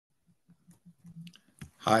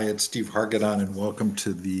Hi, it's Steve Hargadon, and welcome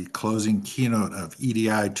to the closing keynote of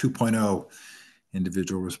EDI 2.0,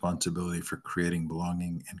 Individual Responsibility for Creating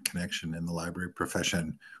Belonging and Connection in the Library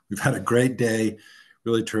Profession. We've had a great day,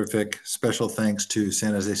 really terrific. Special thanks to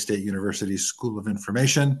San Jose State University School of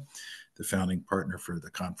Information, the founding partner for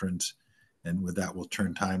the conference. And with that, we'll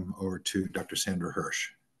turn time over to Dr. Sandra Hirsch.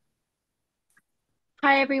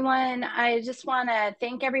 Hi, everyone. I just want to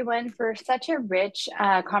thank everyone for such a rich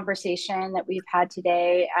conversation that we've had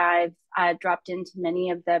today. I've dropped into many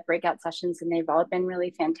of the breakout sessions, and they've all been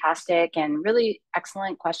really fantastic and really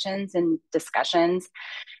excellent questions and discussions.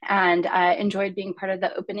 And I enjoyed being part of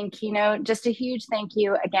the opening keynote. Just a huge thank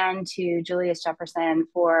you again to Julius Jefferson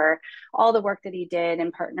for all the work that he did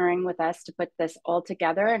in partnering with us to put this all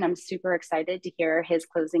together. And I'm super excited to hear his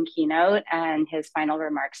closing keynote and his final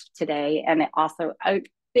remarks today. And also a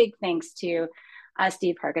big thanks to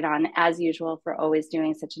Steve Hargadon, as usual, for always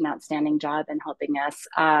doing such an outstanding job and helping us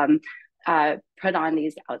put on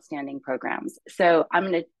these outstanding programs. So I'm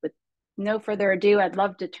going to, with no further ado, I'd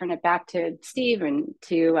love to turn it back to Steve and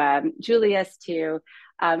to Julius to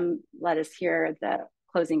let us hear the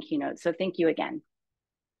closing keynote. So thank you again.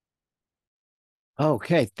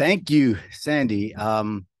 Okay, thank you, Sandy.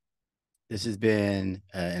 This has been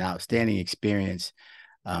an outstanding experience.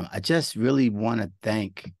 I just really want to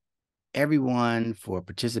thank everyone for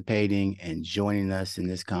participating and joining us in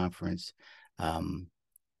this conference.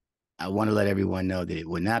 I want to let everyone know that it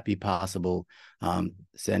would not be possible,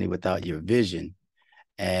 Sandy, without your vision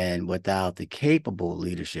and without the capable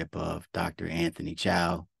leadership of Dr. Anthony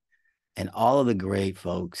Chow and all of the great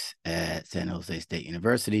folks at San Jose State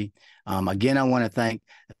University. Again, I want to thank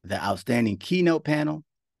the outstanding keynote panel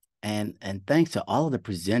and thanks to all of the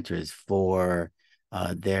presenters for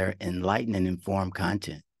their enlightened and informed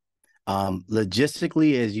content.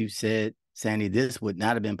 Logistically, as you said, Sandy, this would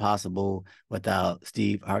not have been possible without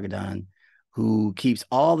Steve Hargadon, who keeps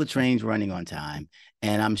all the trains running on time.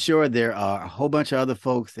 And I'm sure there are a whole bunch of other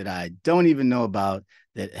folks that I don't even know about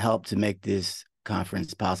that help to make this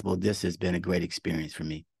conference possible. This has been a great experience for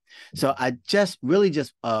me. So I just really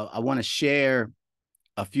I want to share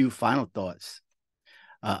a few final thoughts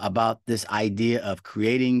about this idea of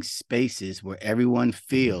creating spaces where everyone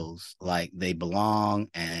feels like they belong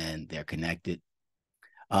and they're connected.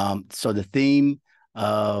 So the theme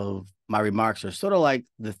of my remarks are sort of like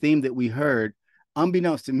the theme that we heard,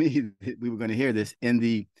 unbeknownst to me, that we were going to hear this in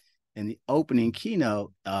the opening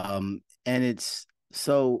keynote. And it's,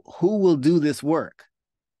 so who will do this work?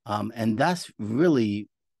 And that's really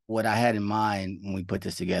what I had in mind when we put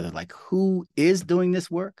this together, like who is doing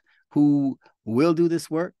this work? Who will do this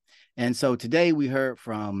work? And so today we heard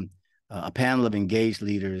from a panel of engaged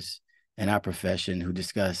leaders in our profession who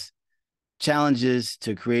discuss challenges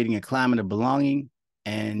to creating a climate of belonging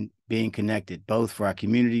and being connected, both for our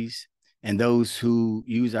communities and those who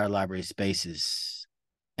use our library spaces.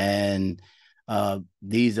 And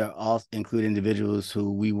these are all include individuals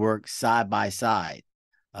who we work side by side,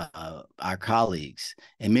 our colleagues.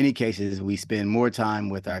 In many cases, we spend more time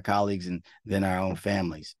with our colleagues than our own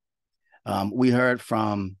families. We heard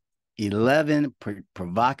from 11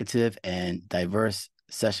 provocative and diverse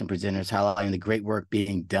session presenters highlighting the great work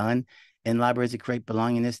being done in libraries to create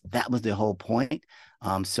belongingness. That was the whole point.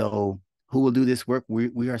 So who will do this work?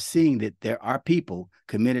 We are seeing that there are people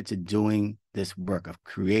committed to doing this work of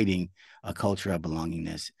creating a culture of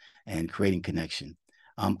belongingness and creating connection.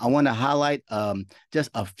 I want to highlight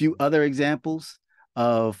just a few other examples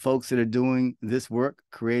of folks that are doing this work,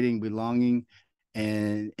 creating belonging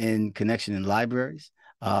and connection in libraries.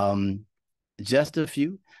 Just a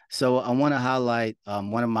few. So I want to highlight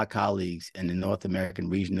one of my colleagues in the North American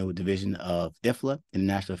Regional Division of IFLA,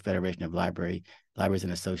 International Federation of Libraries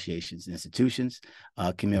and Associations and Institutions,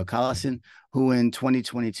 Camille Collison, who in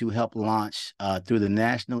 2022 helped launch through the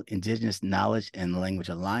National Indigenous Knowledge and Language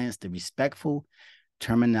Alliance, the Respectful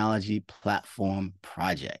Terminology Platform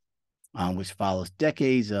Project, which follows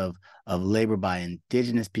decades of labor by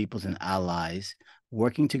Indigenous peoples and allies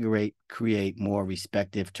working to create more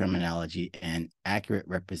respective terminology and accurate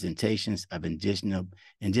representations of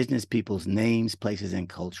indigenous people's names, places, and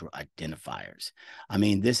cultural identifiers. I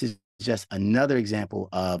mean, this is just another example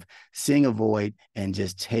of seeing a void and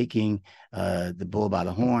just taking the bull by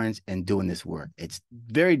the horns and doing this work. It's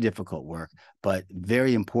very difficult work, but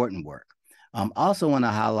very important work. Also want to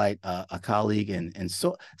highlight a colleague and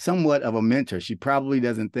so somewhat of a mentor. She probably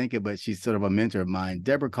doesn't think it, but she's sort of a mentor of mine,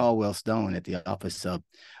 Deborah Caldwell Stone at the office of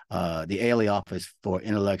the ALE Office for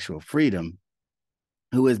Intellectual Freedom,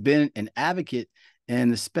 who has been an advocate in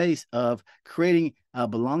the space of creating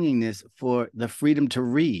belongingness for the freedom to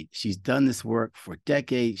read. She's done this work for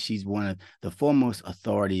decades. She's one of the foremost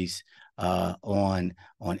authorities on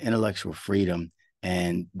intellectual freedom,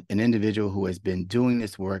 and an individual who has been doing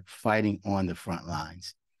this work, fighting on the front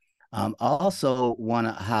lines. I also want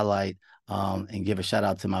to highlight and give a shout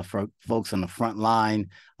out to my folks on the front line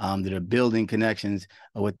that are building connections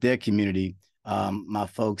with their community. My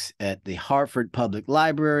folks at the Hartford Public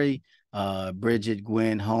Library, Bridget,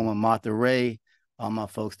 Gwen, Homa, Martha Ray, all my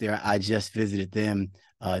folks there. I just visited them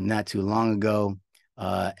not too long ago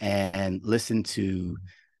and listened to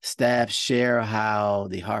staff share how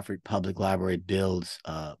the Hartford Public Library builds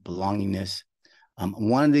belongingness.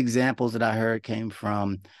 One of the examples that I heard came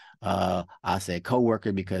from, I say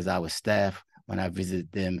coworker because I was staff when I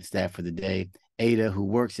visited them, staff for the day, Ada, who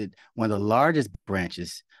works at one of the largest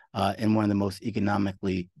branches in one of the most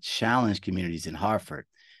economically challenged communities in Hartford.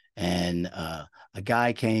 And a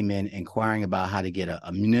guy came in inquiring about how to get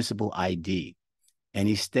a municipal ID. And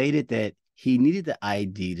he stated that he needed the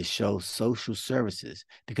ID to show social services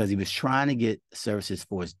because he was trying to get services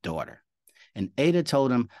for his daughter. And Ada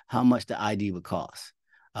told him how much the ID would cost.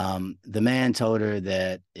 The man told her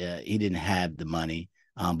that he didn't have the money,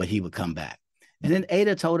 but he would come back. And then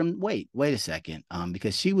Ada told him, wait a second,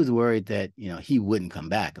 because she was worried that, he wouldn't come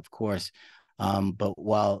back, of course. But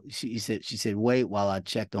while she said, wait, while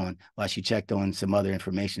she checked on some other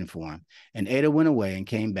information for him. And Ada went away and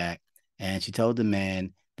came back, and she told the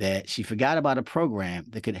man that she forgot about a program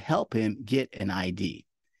that could help him get an ID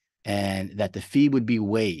and that the fee would be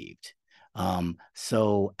waived.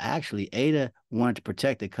 So actually Ada wanted to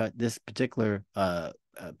protect this particular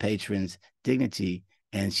patron's dignity,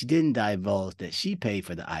 and she didn't divulge that she paid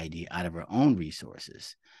for the ID out of her own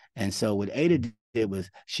resources. And so what Ada did was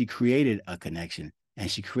she created a connection, and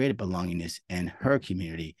she created belongingness in her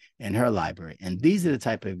community, in her library. And these are the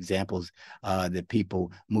type of examples that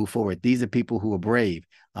people move forward. These are people who are brave.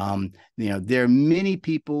 There are many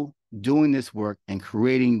people doing this work and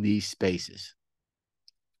creating these spaces.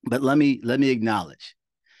 But let me acknowledge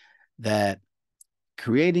that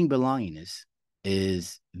creating belongingness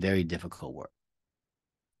is very difficult work.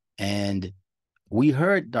 And we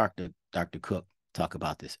heard Dr. Cook talk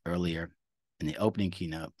about this earlier in the opening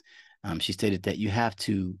keynote. She stated that you have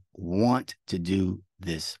to want to do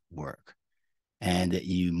this work and that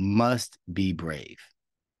you must be brave,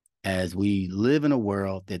 as we live in a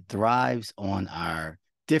world that thrives on our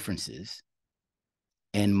differences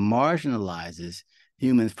and marginalizes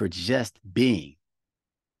humans for just being.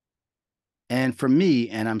 And for me,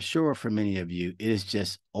 and I'm sure for many of you, it is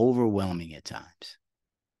just overwhelming at times.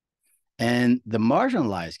 And the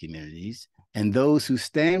marginalized communities and those who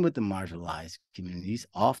stand with the marginalized communities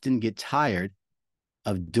often get tired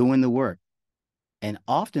of doing the work and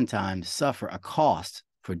oftentimes suffer a cost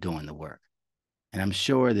for doing the work. And I'm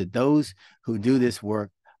sure that those who do this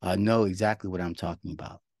work know exactly what I'm talking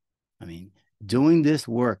about. I mean, doing this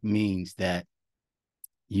work means that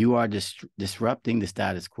you are disrupting the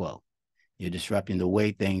status quo. You're disrupting the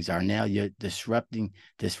way things are now. You're disrupting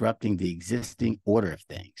the existing order of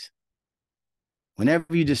things. Whenever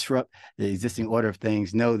you disrupt the existing order of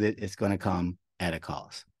things, know that it's going to come at a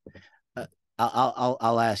cost.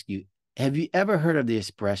 I'll ask you, have you ever heard of the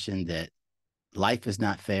expression that life is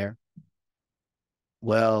not fair?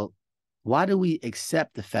 Well, why do we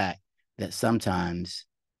accept the fact that sometimes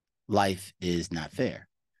life is not fair?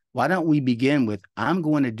 Why don't we begin with, I'm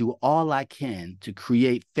going to do all I can to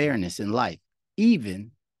create fairness in life,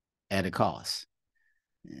 even at a cost?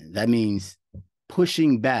 That means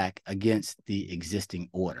pushing back against the existing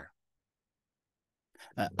order.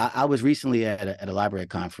 I was recently at a library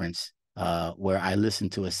conference where I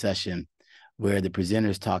listened to a session where the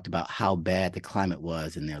presenters talked about how bad the climate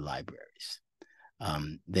was in their libraries.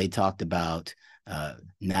 They talked about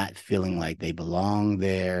not feeling like they belong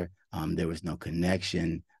there. There was no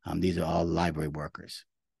connection. These are all library workers.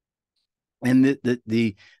 And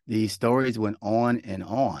the stories went on and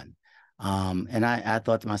on. And I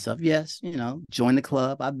thought to myself, yes, join the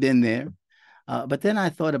club. I've been there. But then I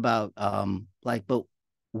thought about but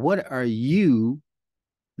what are you,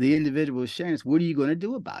 the individual sharing this, what are you going to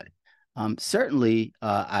do about it? Certainly,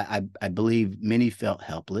 I believe many felt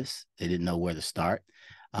helpless. They didn't know where to start.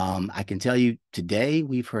 I can tell you today,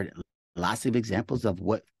 we've heard lots of examples of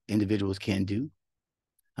what individuals can do.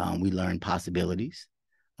 We learn possibilities.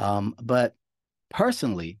 But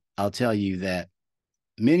personally, I'll tell you that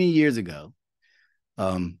many years ago,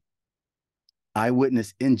 I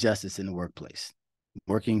witnessed injustice in the workplace,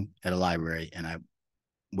 working at a library, and I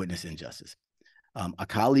witnessed injustice. A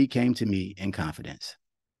colleague came to me in confidence,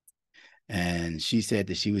 and she said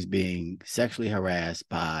that she was being sexually harassed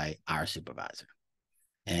by our supervisor.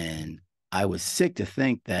 And I was sick to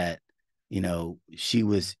think that, she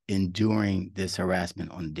was enduring this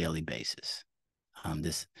harassment on a daily basis.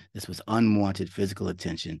 This was unwanted physical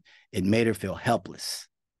attention. It made her feel helpless.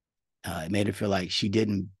 It made her feel like she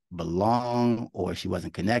didn't belong or she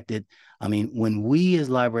wasn't connected. I mean, when we as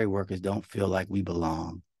library workers don't feel like we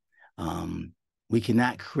belong, we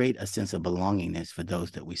cannot create a sense of belongingness for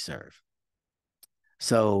those that we serve.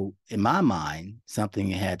 So in my mind, something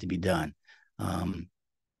had to be done.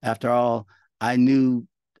 After all, I knew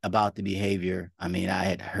about the behavior. I mean, I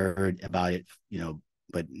had heard about it,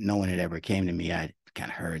 but no one had ever came to me. I kind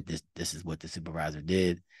of heard this is what the supervisor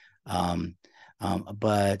did.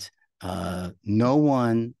 But no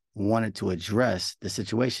one wanted to address the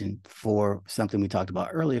situation for something we talked about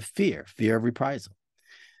earlier, fear of reprisal,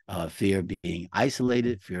 fear of being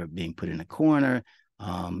isolated, fear of being put in a corner,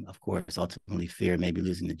 of course, ultimately fear of maybe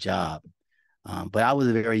losing the job. But I was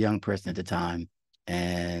a very young person at the time,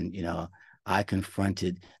 and I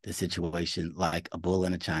confronted the situation like a bull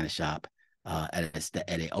in a china shop at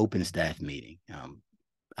an open staff meeting.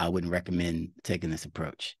 I wouldn't recommend taking this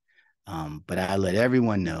approach, but I let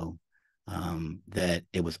everyone know that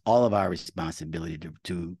it was all of our responsibility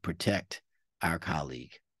to protect our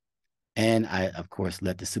colleague. And I, of course,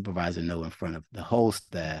 let the supervisor know in front of the whole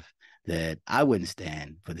staff that I wouldn't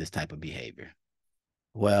stand for this type of behavior.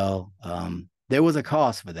 Well, there was a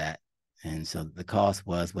cost for that. And so the cost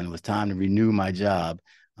was when it was time to renew my job,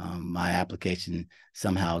 my application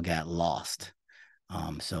somehow got lost.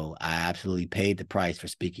 So I absolutely paid the price for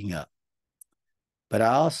speaking up. But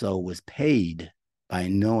I also was paid by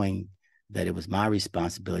knowing that it was my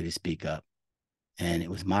responsibility to speak up, and it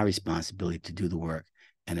was my responsibility to do the work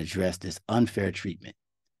and address this unfair treatment.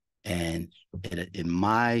 And in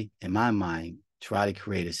my mind, try to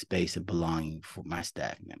create a space of belonging for my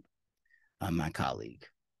staff member, my colleague.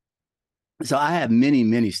 So I have many,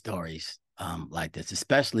 many stories like this,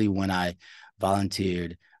 especially when I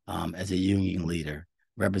volunteered as a union leader,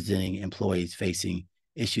 representing employees facing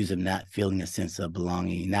issues of not feeling a sense of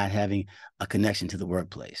belonging, not having a connection to the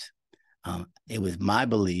workplace. It was my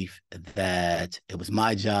belief that it was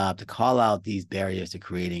my job to call out these barriers to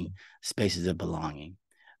creating spaces of belonging,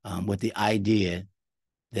 with the idea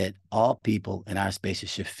that all people in our spaces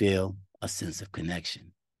should feel a sense of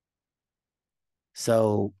connection.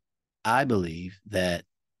 So I believe that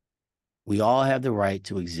we all have the right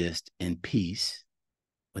to exist in peace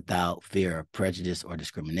without fear of prejudice or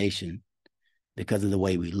discrimination because of the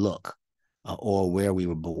way we look, or where we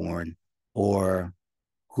were born, or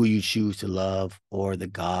who you choose to love, or the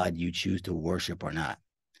God you choose to worship or not.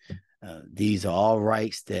 These are all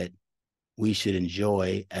rights that we should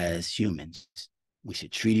enjoy as humans. We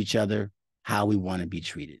should treat each other how we want to be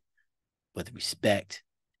treated, with respect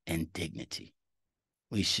and dignity.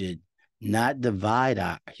 We should not divide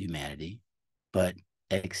our humanity, but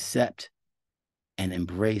accept and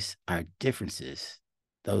embrace our differences,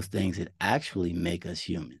 those things that actually make us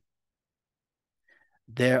human.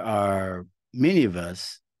 There are many of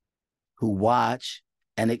us who watch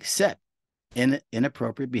and accept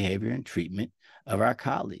inappropriate behavior and treatment of our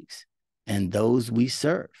colleagues and those we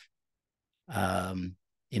serve.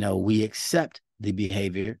 We accept the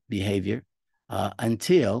behavior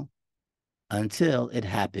until it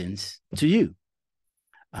happens to you.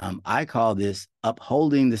 I call this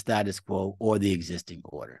upholding the status quo or the existing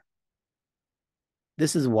order.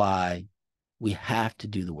 This is why we have to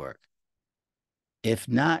do the work. If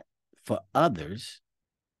not for others,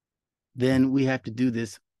 then we have to do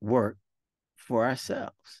this work for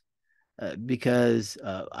ourselves. Because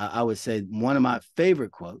I would say one of my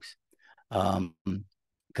favorite quotes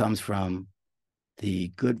comes from the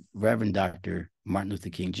good Reverend Dr. Martin Luther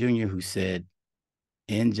King Jr., who said,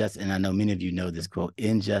 injustice, and I know many of you know this quote,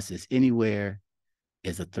 injustice anywhere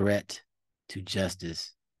is a threat to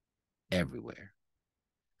justice everywhere.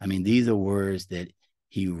 I mean, these are words that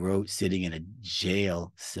he wrote sitting in a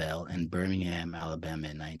jail cell in Birmingham, Alabama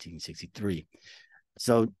in 1963.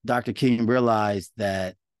 So Dr. King realized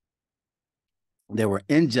that there were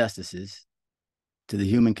injustices to the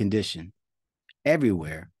human condition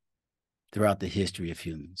everywhere throughout the history of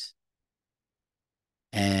humans.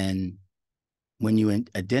 And when you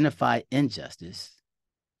identify injustice,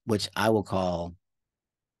 which I will call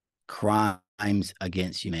crimes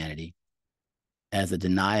against humanity, as a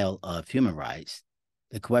denial of human rights,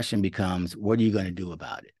 the question becomes, what are you going to do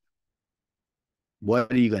about it?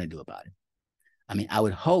 What are you going to do about it? I mean, I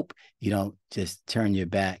would hope you don't just turn your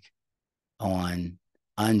back on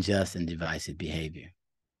unjust and divisive behavior.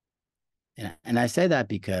 And I say that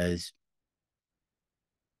because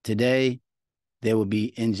today there will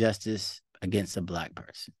be injustice against a Black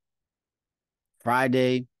person.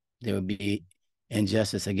 Friday, there will be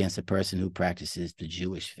injustice against a person who practices the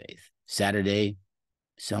Jewish faith. Saturday,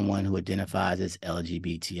 someone who identifies as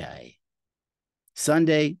LGBTI.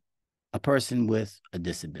 Sunday, a person with a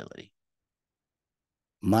disability.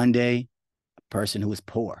 Monday, a person who is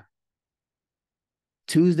poor.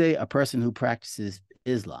 Tuesday, a person who practices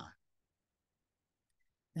Islam.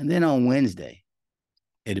 And then on Wednesday,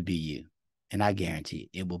 it'll be you. And I guarantee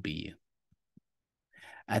it will be you.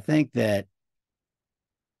 I think that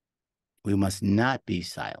we must not be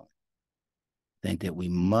silent. I think that we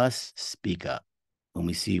must speak up when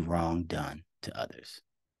we see wrong done to others.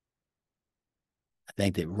 I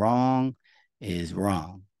think that wrong is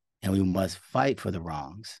wrong, and we must fight for the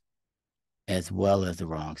wrongs as well as the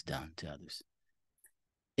wrongs done to others.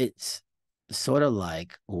 It's sort of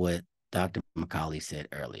like what Dr. McCauley said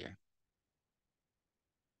earlier.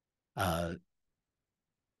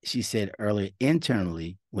 She said earlier,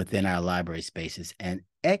 internally within our library spaces and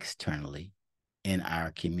externally in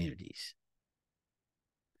our communities.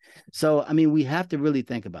 So, I mean, we have to really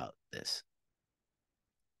think about this.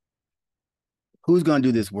 Who's going to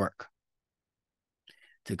do this work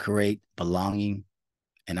to create belonging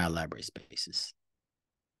in our library spaces?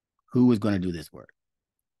 Who is going to do this work?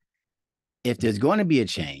 If there's going to be a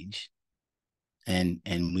change, and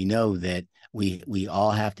we know that we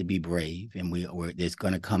all have to be brave, and it's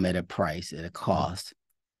going to come at a price, at a cost.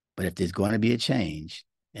 But if there's going to be a change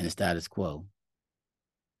in the status quo,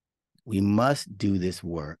 we must do this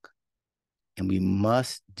work, and we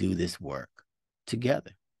must do this work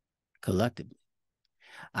together, collectively.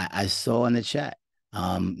 I saw in the chat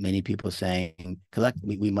many people saying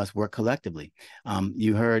we must work collectively.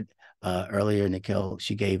 You heard earlier, Nikhil,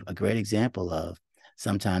 she gave a great example of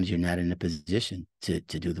sometimes you're not in a position to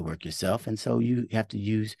do the work yourself, and so you have to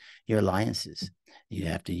use your alliances. You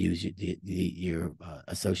have to use your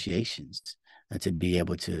associations to be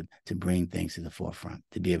able to bring things to the forefront,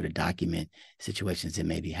 to be able to document situations that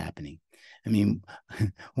may be happening. I mean,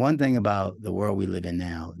 one thing about the world we live in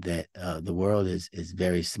now, that the world is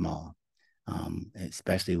very small,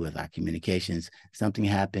 especially with our communications. Something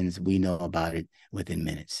happens, we know about it within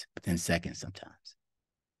minutes, within seconds sometimes.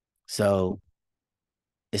 So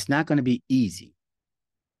it's not going to be easy.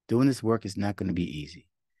 Doing this work is not going to be easy.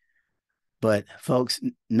 But folks,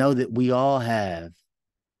 know that we all have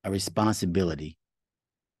a responsibility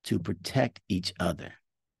to protect each other.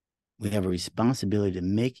 We have a responsibility to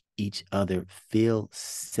make each other feel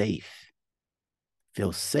safe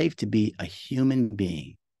to be a human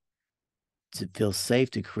being, to feel safe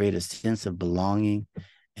to create a sense of belonging,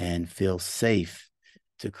 and feel safe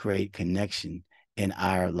to create connection in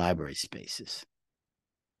our library spaces.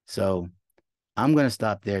 So I'm going to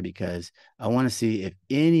stop there because I want to see if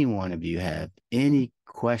any one of you have any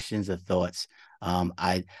questions or thoughts.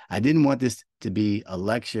 I didn't want this to be a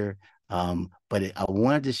lecture, but I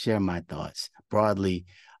wanted to share my thoughts broadly,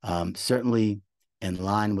 certainly in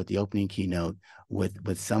line with the opening keynote,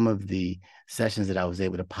 with some of the sessions that I was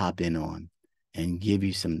able to pop in on and give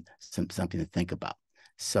you something to think about.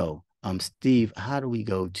 So, Steve, how do we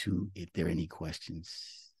go to if there are any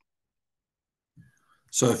questions?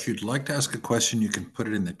 So if you'd like to ask a question, you can put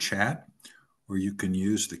it in the chat, or you can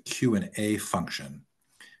use the Q&A function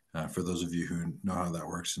for those of you who know how that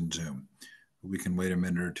works in Zoom. We can wait a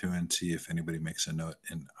minute or two and see if anybody makes a note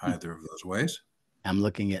in either of those ways. I'm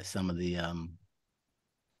looking at some of the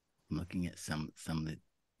some of the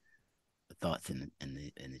thoughts in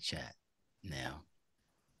the chat now.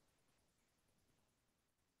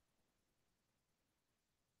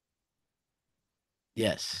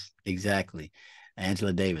 Yes, exactly.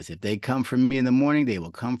 Angela Davis, if they come for me in the morning, they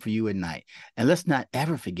will come for you at night. And let's not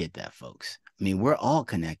ever forget that, folks. I mean, we're all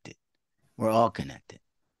connected. We're all connected.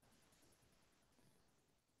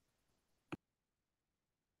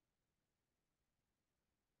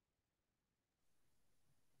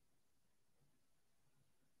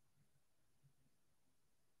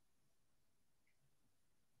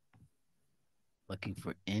 Looking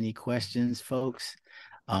for any questions, folks.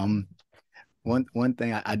 One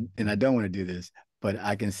thing I don't want to do this, but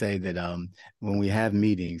I can say that when we have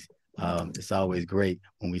meetings, it's always great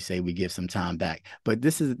when we say we give some time back. But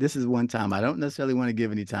this is one time I don't necessarily want to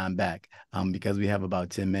give any time back because we have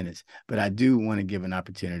about 10 minutes. But I do want to give an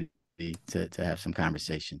opportunity to have some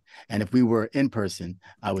conversation. And if we were in person,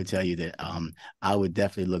 I would tell you that I would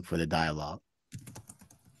definitely look for the dialogue.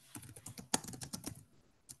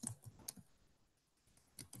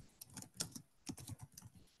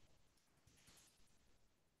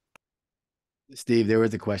 Steve, there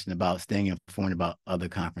was a question about staying informed about other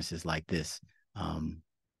conferences like this. And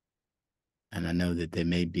I know that there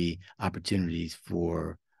may be opportunities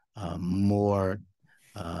for more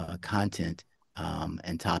content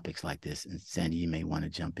and topics like this. And Sandy, you may want to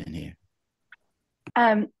jump in here.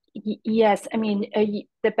 Yes, I mean,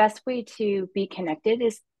 the best way to be connected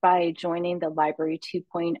is by joining the Library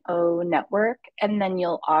 2.0 network, and then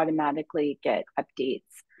you'll automatically get updates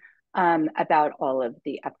about all of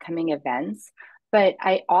the upcoming events. But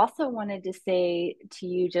I also wanted to say to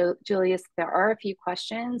you, Julius, there are a few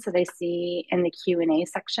questions that I see in the Q&A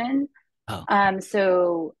section. Oh,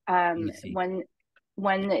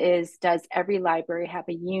 One is, does every library have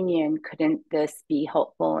a union? Couldn't this be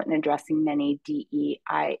helpful in addressing many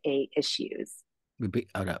DEIA issues?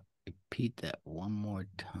 repeat that one more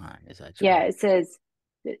time. Yeah, it says,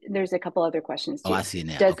 there's a couple other questions too. Oh, I see it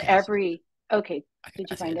now. Does okay, okay, did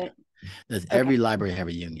you find it? Does every library have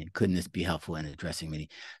a union? Couldn't this be helpful in addressing many?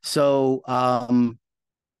 So I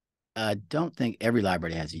don't think every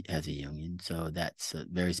library has a union. So that's a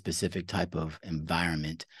very specific type of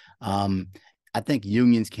environment. I think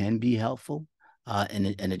unions can be helpful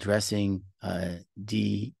in addressing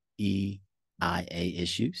DEIA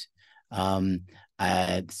issues. But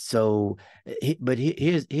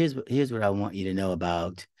here's what I want you to know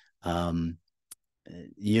about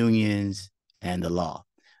unions and the law.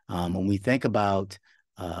 When we think about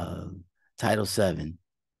Title VII,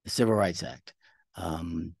 the Civil Rights Act,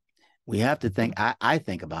 we have to think. I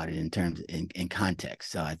think about it in terms in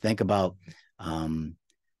context. So I think about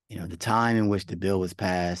the time in which the bill was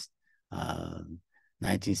passed,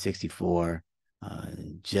 1964.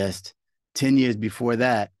 Just 10 years before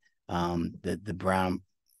that, the Brown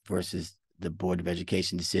versus the Board of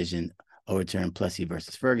Education decision overturned Plessy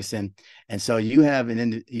versus Ferguson. And so you have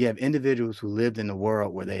individuals who lived in a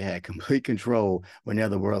world where they had complete control when the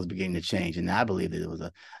other world was beginning to change. And I believe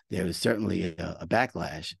that there was certainly a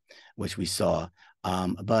backlash, which we saw.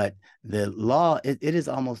 But the law, it is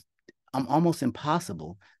almost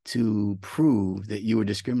impossible to prove that you were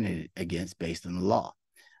discriminated against based on the law.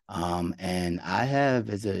 And I have,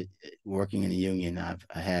 working in a union, I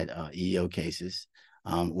had EEO cases,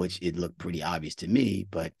 which it looked pretty obvious to me,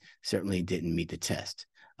 but certainly didn't meet the test.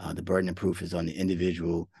 The burden of proof is on the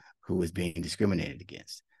individual who was being discriminated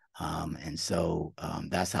against. And so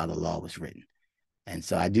that's how the law was written. And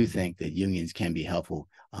so I do think that unions can be helpful,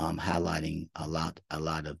 highlighting a lot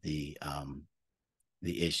of the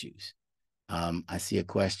issues. I see a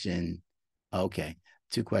question. Okay,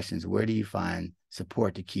 two questions. Where do you find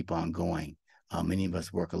support to keep on going? Many of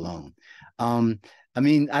us work alone. I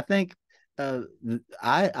mean, I think I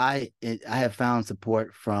have found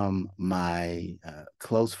support from my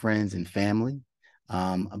close friends and family,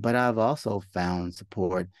 but I've also found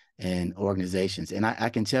support in organizations. And I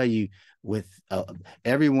can tell you, with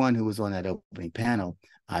everyone who was on that opening panel,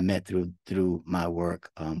 I met through my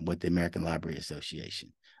work with the American Library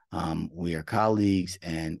Association. We are colleagues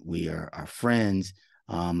and we are friends.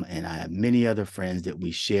 And I have many other friends that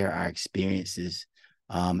we share our experiences,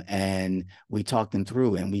 and we talk them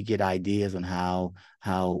through, and we get ideas on how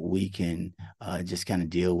we can just kind of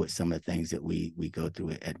deal with some of the things that we go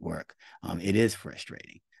through at work. It is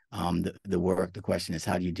frustrating. The question is,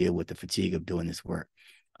 how do you deal with the fatigue of doing this work?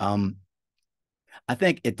 I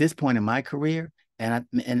think at this point in my career, and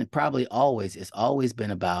probably always, it's always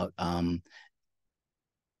been about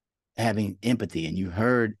having empathy. And you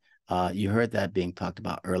heard that being talked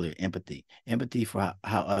about earlier, empathy for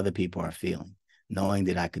how other people are feeling, knowing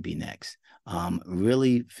that I could be next,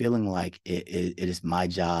 really feeling like it is my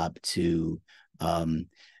job to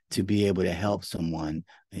be able to help someone,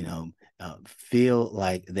 feel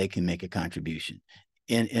like they can make a contribution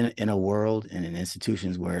in a world and in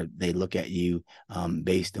institutions where they look at you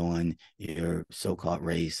based on your so-called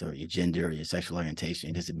race or your gender or your sexual orientation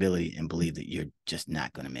and disability, and believe that you're just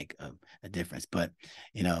not going to make a difference. But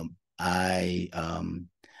I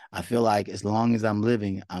feel like as long as I'm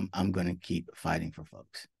living, I'm going to keep fighting for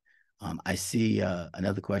folks. I see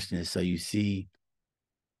another question is, so you see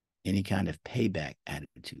any kind of payback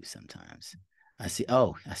attitude sometimes? I see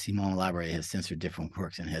Mona Library has censored different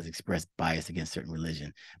works and has expressed bias against certain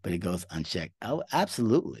religion, but it goes unchecked. Oh,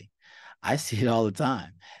 absolutely. I see it all the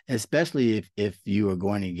time, especially if you are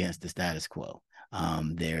going against the status quo.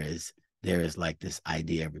 There is like this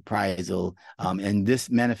idea of reprisal, and this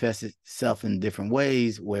manifests itself in different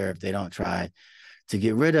ways, where if they don't try to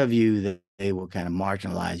get rid of you, they will kind of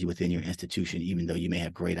marginalize you within your institution, even though you may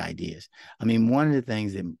have great ideas. I mean, one of the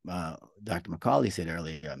things that Dr. McCauley said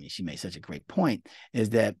earlier, I mean, she made such a great point, is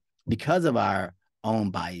that because of our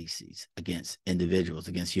own biases against individuals,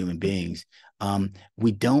 against human beings,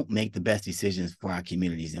 we don't make the best decisions for our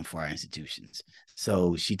communities and for our institutions.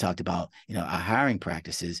 So she talked about, our hiring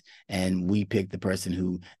practices, and we pick the person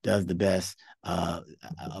who does the best,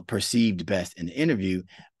 perceived best in the interview,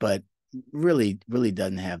 but really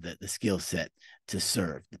doesn't have the skill set to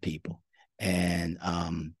serve the people. And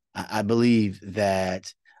I believe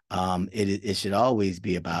that it should always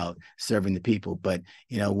be about serving the people. But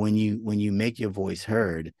when you make your voice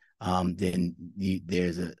heard, then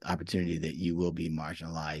there's an opportunity that you will be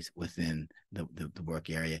marginalized within the work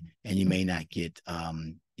area, and you may not get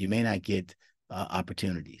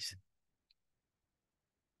opportunities.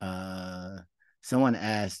 Someone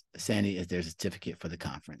asked Sandy, is there a certificate for the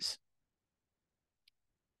conference?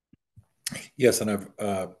 Yes, and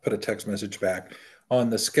I've put a text message back. On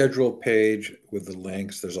the schedule page with the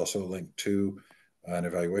links, there's also a link to an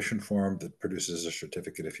evaluation form that produces a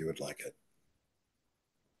certificate if you would like it.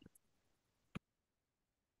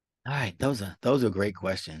 All right, those are great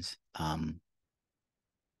questions. Absolutely.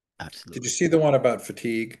 Did you see the one about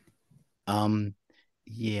fatigue?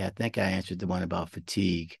 Yeah, I think I answered the one about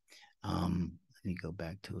fatigue. Let me go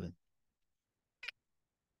back to it.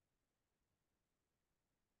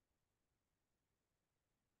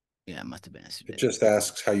 Yeah, I must have answered it. It just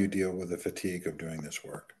asks how you deal with the fatigue of doing this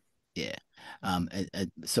work. Yeah, a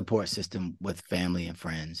support system with family and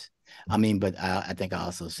friends. But I think I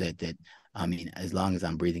also said that, as long as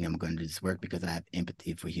I'm breathing, I'm going to do this work because I have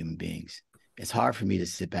empathy for human beings. It's hard for me to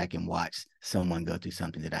sit back and watch someone go through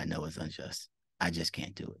something that I know is unjust. I just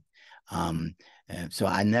can't do it. So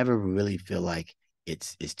I never really feel like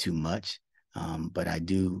it's too much. But I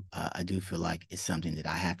do feel like it's something that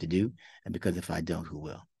I have to do, and because if I don't, who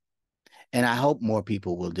will? And I hope more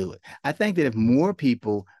people will do it. I think that if more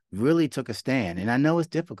people really took a stand, and I know it's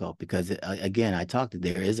difficult because, again,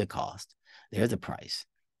 there is a cost, there's a price.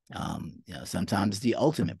 Sometimes it's the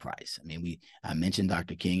ultimate price. I mentioned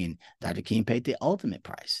Dr. King, and Dr. King paid the ultimate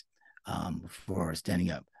price for standing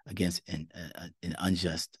up against an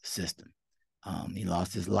unjust system. He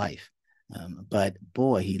lost his life, but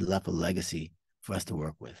boy, he left a legacy for us to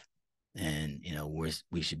work with, and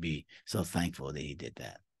we should be so thankful that he did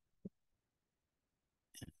that.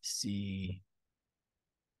 Let's see.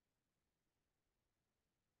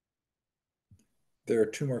 There are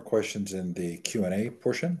two more questions in the Q&A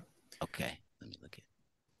portion. Okay, let me look at.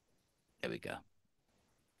 There we go.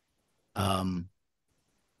 I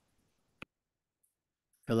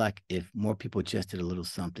feel like if more people just did a little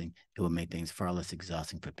something, it would make things far less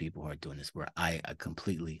exhausting for people who are doing this work. I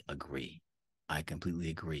completely agree.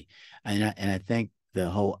 And I think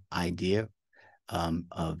the whole idea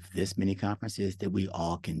of this mini conference is that we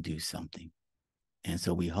all can do something. And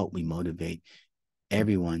so we hope we motivate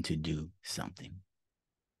everyone to do something.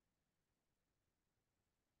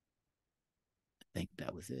 I think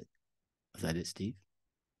that was it. Was that it, Steve?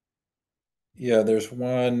 Yeah, there's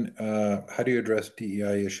one. How do you address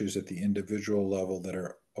DEI issues at the individual level that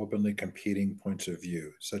are openly competing points of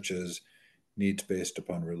view, such as needs based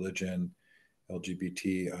upon religion,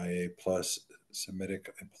 LGBTIA plus,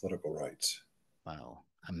 Semitic, and political rights? Wow,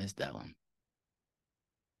 I missed that one.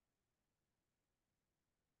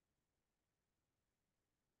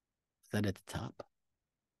 Is that at the top?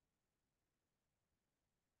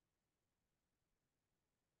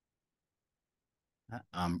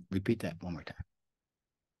 Repeat that one more time.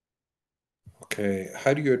 Okay,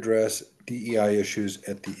 how do you address DEI issues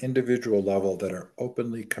at the individual level that are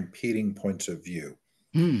openly competing points of view,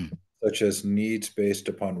 such as needs based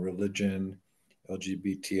upon religion,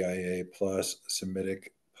 LGBTIA plus,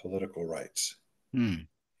 Semitic, political rights?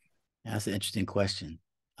 That's an interesting question.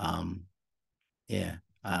 Yeah,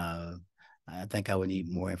 I think I would need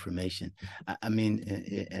more information. I'm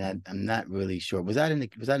not really sure. Was that in the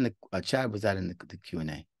chat? Was that in the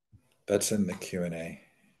Q&A? That's in the Q&A.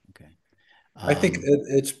 Okay. I think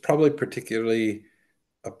it's probably particularly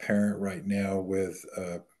apparent right now with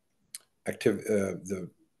the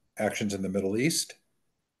actions in the Middle East,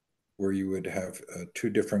 where you would have two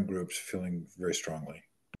different groups feeling very strongly.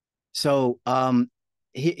 So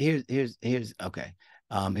here's okay.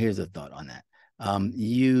 Here's a thought on that.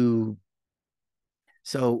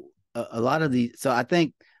 A lot of the, so I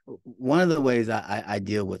think one of the ways I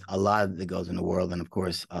deal with a lot that goes in the world, and of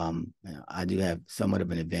course, I do have somewhat of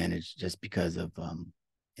an advantage just because of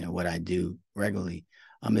what I do regularly.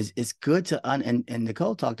 It's good to and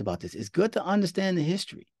Nicole talked about this. It's good to understand the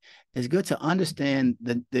history. It's good to understand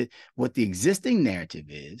what the existing narrative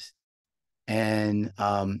is, and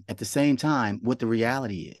at the same time, what the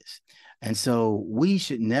reality is. And so we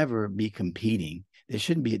should never be competing.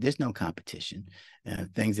 there's no competition.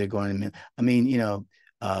 Things are going to, I mean,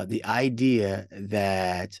 the idea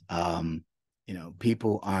that,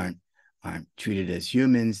 people aren't treated as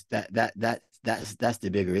humans, that's the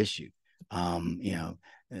bigger issue.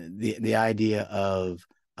 The idea of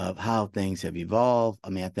how things have evolved. I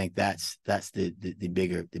mean, I think that's the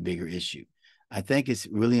bigger issue. I think it's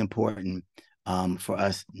really important for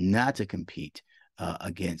us not to compete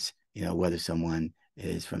against, whether someone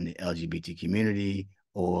is from the LGBT community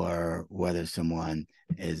or whether someone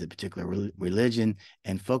is a particular religion,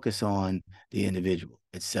 and focus on the individual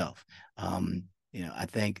itself. I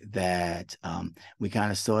think that we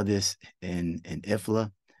kind of saw this in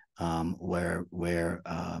IFLA, where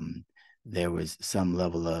there was some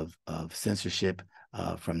level of censorship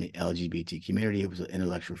from the LGBT community. It was an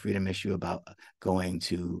intellectual freedom issue about going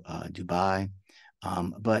to Dubai.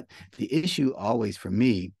 But the issue always for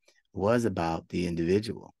me was about the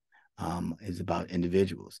individual. Is about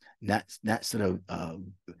individuals, not sort of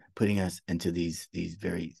putting us into these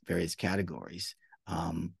various categories,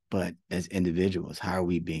 but as individuals. How are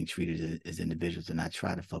we being treated as individuals? And I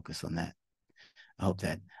try to focus on that. I hope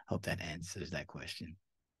that answers that question.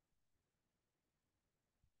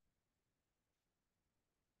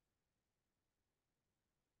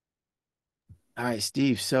 All right,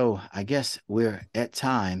 Steve. So I guess we're at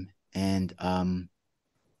time, and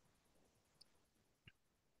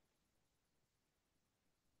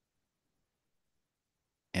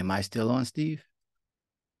am I still on, Steve?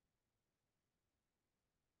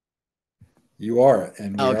 You are,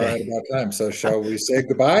 and we are at Okay. about time. So shall we say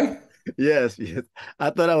goodbye? Yes. I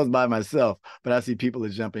thought I was by myself, but I see people are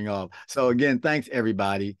jumping off. So again, thanks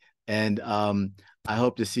everybody. And I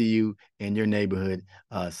hope to see you in your neighborhood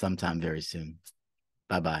sometime very soon.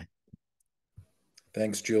 Bye-bye.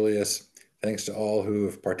 Thanks, Julius. Thanks to all who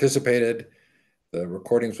have participated. The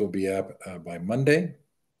recordings will be up by Monday,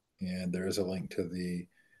 and there is a link to the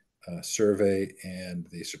survey and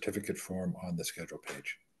the certificate form on the schedule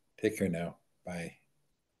page. Take care now. Bye.